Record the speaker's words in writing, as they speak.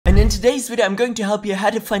in today's video I'm going to help you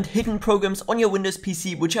how to find hidden programs on your Windows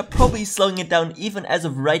PC which are probably slowing it down even as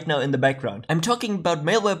of right now in the background. I'm talking about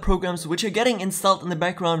malware programs which are getting installed in the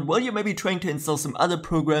background while you're maybe trying to install some other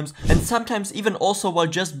programs, and sometimes even also while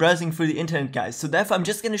just browsing through the internet, guys. So therefore I'm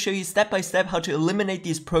just going to show you step by step how to eliminate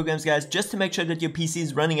these programs, guys, just to make sure that your PC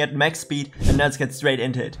is running at max speed. And now let's get straight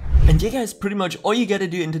into it. And yeah guys, pretty much all you gotta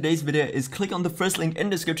do in today's video is click on the first link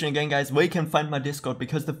in the description again, guys, where you can find my Discord,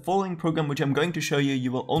 because the following program which I'm going to show you,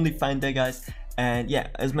 you will only find there, guys. And yeah,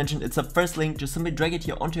 as mentioned, it's the first link. Just simply drag it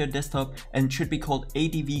here onto your desktop and it should be called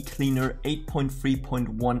ADV Cleaner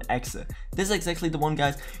 8.3.1 Exe. This is exactly the one,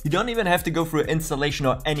 guys. You don't even have to go through installation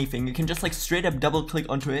or anything. You can just like straight up double click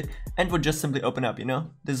onto it and it will just simply open up, you know?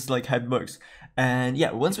 This is like how it works. And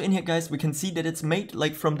yeah, once we're in here, guys, we can see that it's made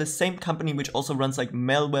like from the same company which also runs like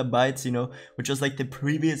Malwarebytes, you know, which was like the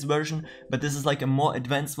previous version, but this is like a more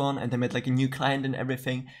advanced one, and they made like a new client and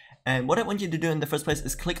everything. And what I want you to do in the first place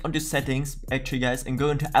is click onto settings, actually, guys, and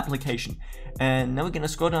go into application. And now we're gonna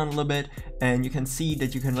scroll down a little bit and you can see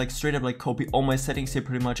that you can like straight up like copy all my settings here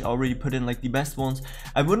pretty much. I already put in like the best ones.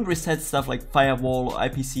 I wouldn't reset stuff like firewall or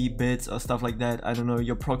IPC bits or stuff like that. I don't know,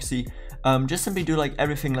 your proxy. Just simply do like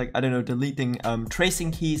everything, like, I don't know, deleting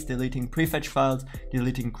tracing keys, deleting prefetch files,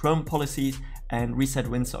 deleting Chrome policies, and reset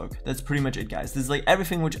WinSock. That's pretty much it, guys. This is like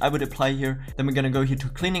everything which I would apply here. Then we're gonna go here to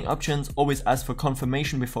cleaning options. Always ask for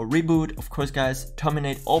confirmation before reboot. Of course, guys,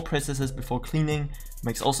 terminate all processes before cleaning.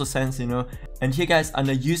 Makes also sense, you know. And here, guys,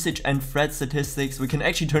 under usage and thread statistics, we can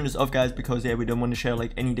actually turn this off, guys, because yeah, we don't want to share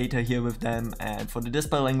like any data here with them. And for the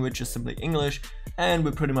display language, just simply English, and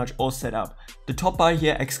we're pretty much all set up. The top bar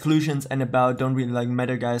here, exclusions and about, don't really like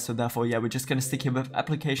matter, guys, so therefore yeah, we're just gonna stick here with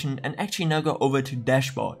application and actually now go over to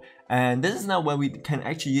dashboard. And this is now where we can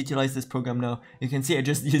actually utilize this program now. You can see I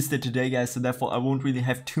just used it today, guys, so therefore I won't really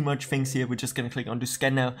have too much things here. We're just gonna click on to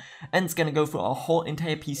scan now, and it's gonna go through our whole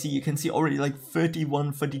entire PC. You can see already like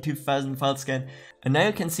 32,000 files scanned. And now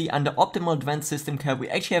you can see under optimal advanced system care, we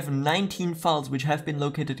actually have 19 files which have been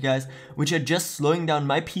located, guys, which are just slowing down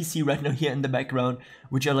my PC right now here in the background,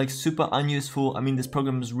 which are like super unuseful. I mean, this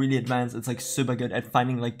program is really advanced. It's like super good at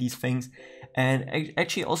finding like these things. And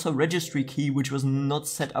actually also registry key, which was not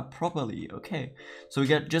set up properly. Okay, so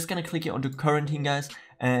we're just gonna click here onto quarantine, guys,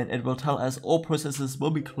 and it will tell us all processes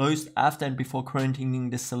will be closed after and before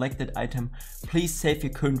quarantining the selected item. Please save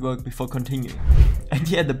your current work before continuing. And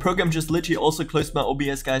yeah, the program just literally also closed my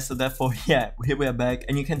OBS, guys, so therefore yeah, here we are back,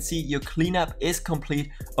 and you can see your cleanup is complete.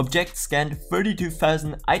 Objects scanned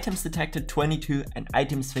 32,000, items detected 22, and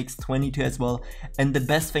items fixed 22 as well. And the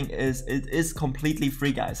best thing is it is completely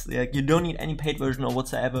free, guys. Like, you don't need any paid version or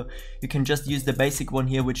whatsoever. You can just use the basic one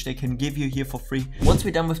here, which they can give you here for free. Once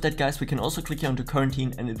we're done with that, guys, we can also click here onto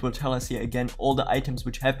quarantine, and it will tell us here again all the items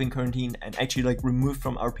which have been quarantined and actually like removed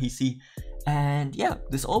from our PC. And yeah,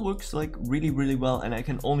 this all works like really well, and I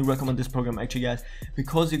can only recommend this program actually, guys,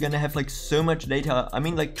 because you're gonna have like so much data. I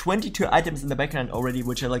mean, like 22 items in the background already,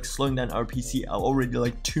 which are like slowing down our PC, are already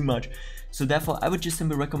like too much. So therefore I would just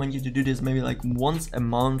simply recommend you to do this maybe like once a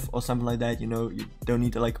month or something like that. You know, you don't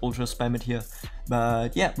need to like ultra spam it here.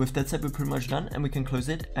 But yeah, with that said, we're pretty much done and we can close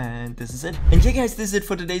it, and this is it. And yeah, guys, this is it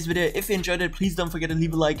for today's video. If you enjoyed it, please don't forget to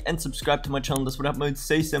leave a like and subscribe to my channel. This would help me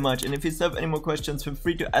so much. And if you still have any more questions, feel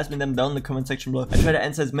free to ask me them down in the comment section below. I try to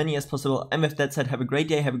answer as many as possible. And with that said, have a great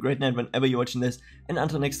day, have a great night whenever you're watching this, and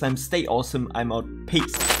until next time, stay awesome. I'm out.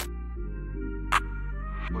 Peace.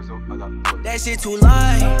 That shit too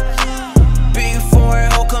light. Big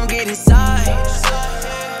foreign hoe, come get inside.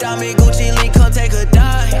 Diamond Gucci link, come take a